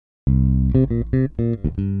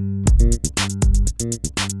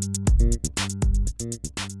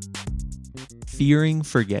Fearing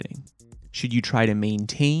forgetting. Should you try to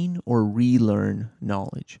maintain or relearn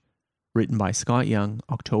knowledge? Written by Scott Young,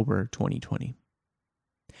 October 2020.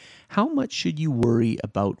 How much should you worry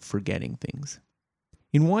about forgetting things?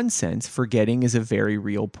 In one sense, forgetting is a very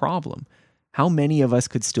real problem. How many of us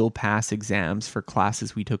could still pass exams for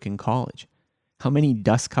classes we took in college? How many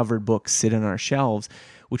dust-covered books sit on our shelves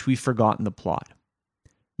which we've forgotten the plot?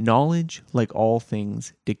 Knowledge, like all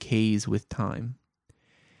things, decays with time.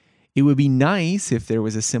 It would be nice if there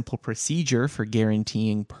was a simple procedure for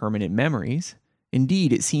guaranteeing permanent memories.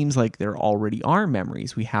 Indeed, it seems like there already are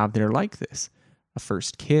memories we have that are like this. A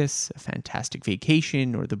first kiss, a fantastic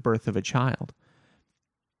vacation, or the birth of a child.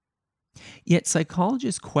 Yet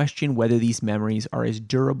psychologists question whether these memories are as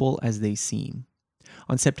durable as they seem.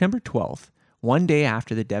 On September 12th, one day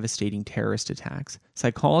after the devastating terrorist attacks,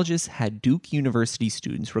 psychologists had Duke University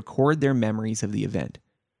students record their memories of the event.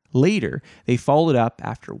 Later, they followed up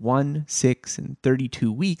after 1, 6, and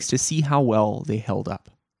 32 weeks to see how well they held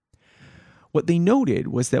up. What they noted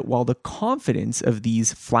was that while the confidence of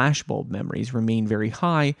these flashbulb memories remained very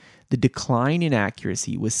high, the decline in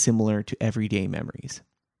accuracy was similar to everyday memories.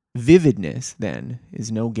 Vividness, then,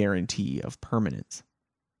 is no guarantee of permanence.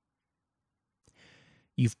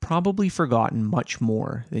 You've probably forgotten much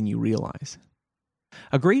more than you realize.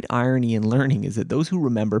 A great irony in learning is that those who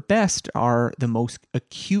remember best are the most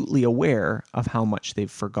acutely aware of how much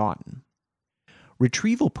they've forgotten.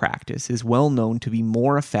 Retrieval practice is well known to be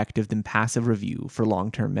more effective than passive review for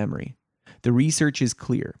long-term memory. The research is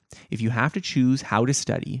clear. If you have to choose how to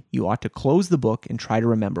study, you ought to close the book and try to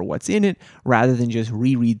remember what's in it rather than just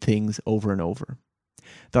reread things over and over.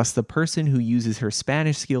 Thus, the person who uses her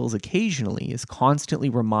Spanish skills occasionally is constantly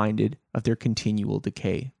reminded of their continual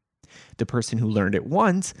decay. The person who learned it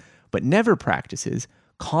once, but never practices,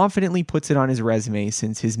 confidently puts it on his resume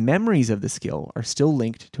since his memories of the skill are still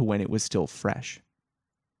linked to when it was still fresh.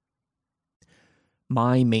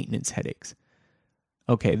 My maintenance headaches.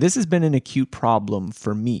 Okay, this has been an acute problem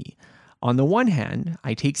for me. On the one hand,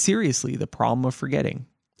 I take seriously the problem of forgetting.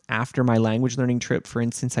 After my language learning trip, for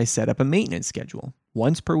instance, I set up a maintenance schedule.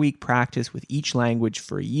 Once per week practice with each language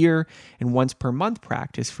for a year, and once per month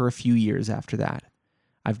practice for a few years after that.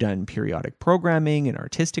 I've done periodic programming and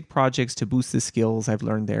artistic projects to boost the skills I've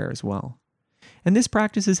learned there as well. And this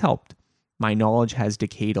practice has helped. My knowledge has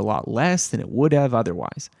decayed a lot less than it would have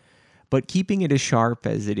otherwise. But keeping it as sharp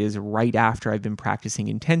as it is right after I've been practicing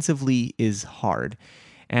intensively is hard.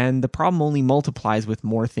 And the problem only multiplies with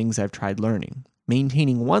more things I've tried learning.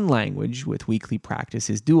 Maintaining one language with weekly practice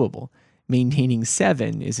is doable. Maintaining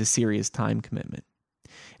 7 is a serious time commitment.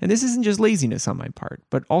 And this isn't just laziness on my part,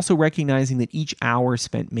 but also recognizing that each hour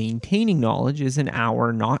spent maintaining knowledge is an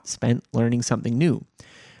hour not spent learning something new.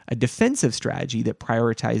 A defensive strategy that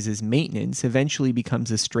prioritizes maintenance eventually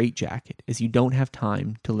becomes a straitjacket, as you don't have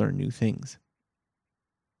time to learn new things.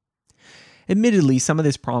 Admittedly, some of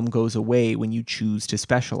this problem goes away when you choose to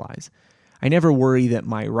specialize. I never worry that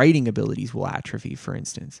my writing abilities will atrophy, for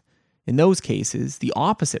instance. In those cases, the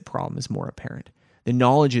opposite problem is more apparent. The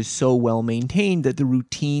knowledge is so well maintained that the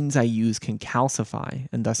routines I use can calcify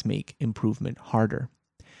and thus make improvement harder.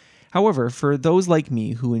 However, for those like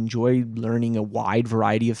me who enjoy learning a wide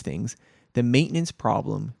variety of things, the maintenance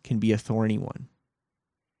problem can be a thorny one.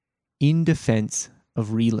 In defense of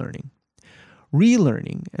relearning.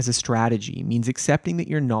 Relearning as a strategy means accepting that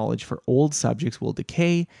your knowledge for old subjects will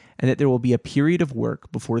decay and that there will be a period of work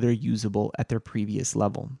before they're usable at their previous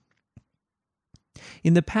level.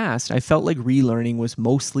 In the past, I felt like relearning was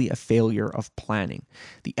mostly a failure of planning.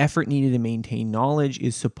 The effort needed to maintain knowledge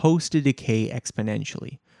is supposed to decay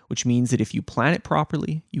exponentially, which means that if you plan it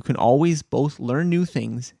properly, you can always both learn new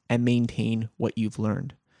things and maintain what you've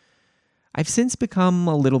learned. I've since become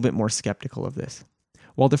a little bit more skeptical of this.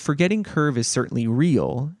 While the forgetting curve is certainly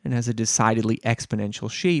real and has a decidedly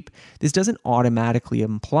exponential shape, this doesn't automatically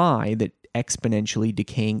imply that exponentially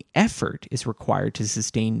decaying effort is required to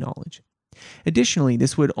sustain knowledge. Additionally,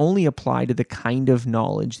 this would only apply to the kind of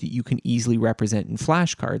knowledge that you can easily represent in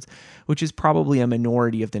flashcards, which is probably a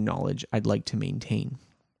minority of the knowledge I'd like to maintain.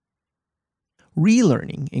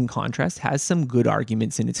 Relearning, in contrast, has some good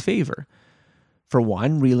arguments in its favor. For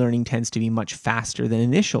one, relearning tends to be much faster than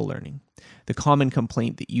initial learning. The common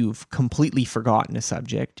complaint that you've completely forgotten a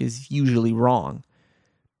subject is usually wrong.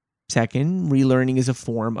 Second, relearning is a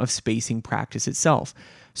form of spacing practice itself.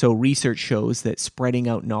 So research shows that spreading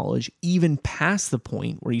out knowledge even past the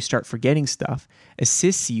point where you start forgetting stuff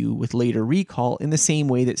assists you with later recall in the same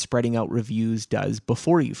way that spreading out reviews does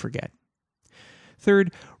before you forget.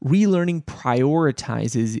 Third, relearning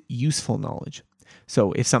prioritizes useful knowledge.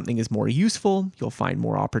 So if something is more useful, you'll find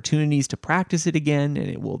more opportunities to practice it again, and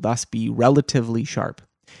it will thus be relatively sharp.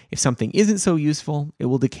 If something isn't so useful, it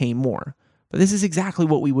will decay more. But this is exactly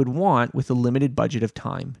what we would want with a limited budget of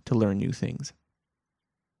time to learn new things.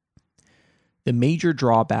 The major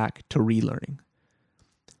drawback to relearning.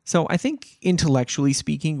 So I think intellectually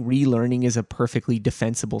speaking, relearning is a perfectly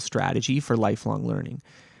defensible strategy for lifelong learning.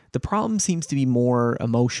 The problem seems to be more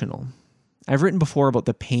emotional. I've written before about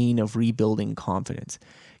the pain of rebuilding confidence.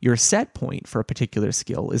 Your set point for a particular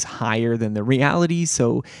skill is higher than the reality,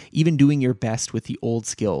 so even doing your best with the old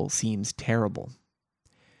skill seems terrible.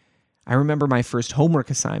 I remember my first homework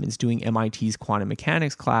assignments doing MIT's quantum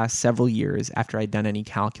mechanics class several years after I'd done any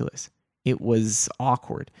calculus. It was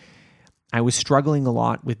awkward. I was struggling a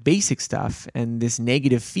lot with basic stuff, and this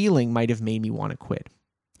negative feeling might have made me want to quit.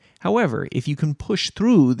 However, if you can push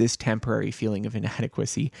through this temporary feeling of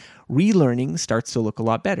inadequacy, relearning starts to look a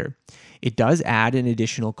lot better. It does add an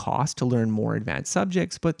additional cost to learn more advanced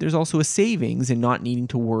subjects, but there's also a savings in not needing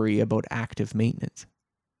to worry about active maintenance.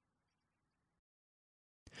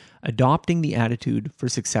 Adopting the attitude for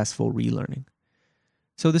successful relearning.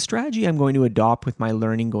 So the strategy I'm going to adopt with my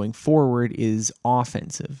learning going forward is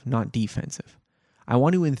offensive, not defensive. I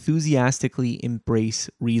want to enthusiastically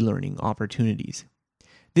embrace relearning opportunities.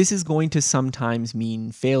 This is going to sometimes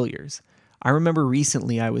mean failures. I remember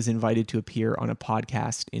recently I was invited to appear on a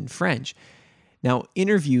podcast in French. Now,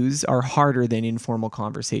 interviews are harder than informal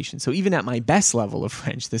conversations, so even at my best level of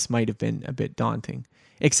French, this might have been a bit daunting.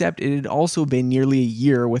 Except it had also been nearly a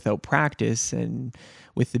year without practice, and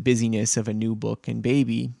with the busyness of a new book and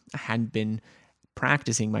baby, I hadn't been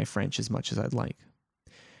practicing my French as much as I'd like.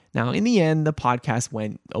 Now, in the end, the podcast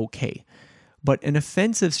went okay, but an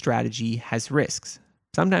offensive strategy has risks.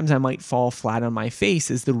 Sometimes I might fall flat on my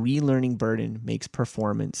face as the relearning burden makes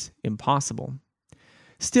performance impossible.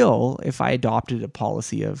 Still, if I adopted a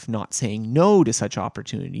policy of not saying no to such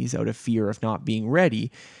opportunities out of fear of not being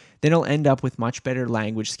ready, then I'll end up with much better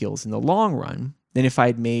language skills in the long run than if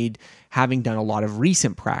I'd made having done a lot of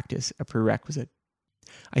recent practice a prerequisite.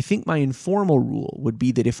 I think my informal rule would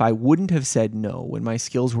be that if I wouldn't have said no when my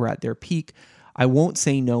skills were at their peak, I won't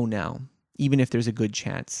say no now, even if there's a good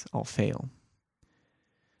chance I'll fail.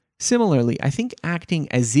 Similarly, I think acting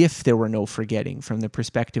as if there were no forgetting from the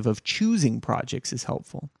perspective of choosing projects is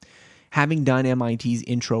helpful. Having done MIT's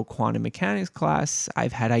Intro Quantum Mechanics class,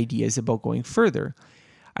 I've had ideas about going further.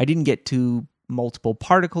 I didn't get to multiple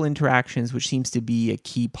particle interactions, which seems to be a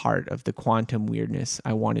key part of the quantum weirdness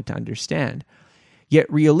I wanted to understand.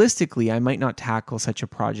 Yet realistically, I might not tackle such a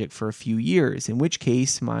project for a few years, in which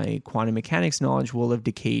case my quantum mechanics knowledge will have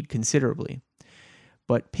decayed considerably.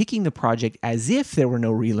 But picking the project as if there were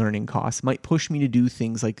no relearning costs might push me to do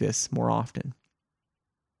things like this more often.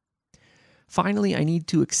 Finally, I need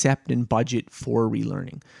to accept and budget for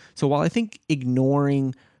relearning. So while I think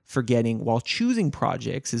ignoring forgetting while choosing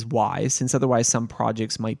projects is wise, since otherwise some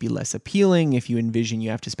projects might be less appealing if you envision you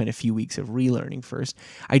have to spend a few weeks of relearning first,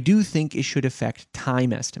 I do think it should affect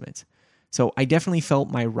time estimates. So I definitely felt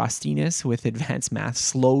my rustiness with advanced math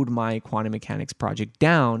slowed my quantum mechanics project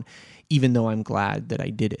down, even though I'm glad that I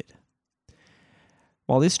did it.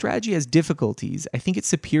 While this strategy has difficulties, I think it's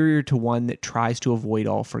superior to one that tries to avoid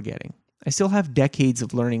all forgetting. I still have decades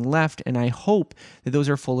of learning left, and I hope that those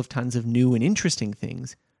are full of tons of new and interesting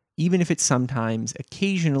things, even if it sometimes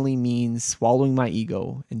occasionally means swallowing my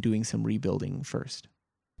ego and doing some rebuilding first.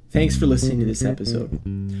 Thanks for listening to this episode.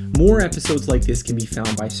 More episodes like this can be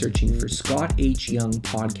found by searching for Scott H. Young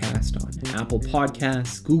Podcast on Apple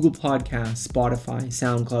Podcasts, Google Podcasts, Spotify,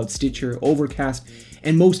 SoundCloud, Stitcher, Overcast,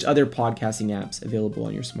 and most other podcasting apps available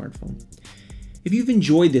on your smartphone. If you've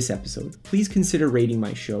enjoyed this episode, please consider rating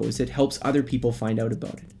my show as it helps other people find out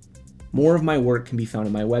about it. More of my work can be found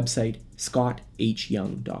on my website,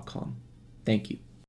 scotthyoung.com. Thank you.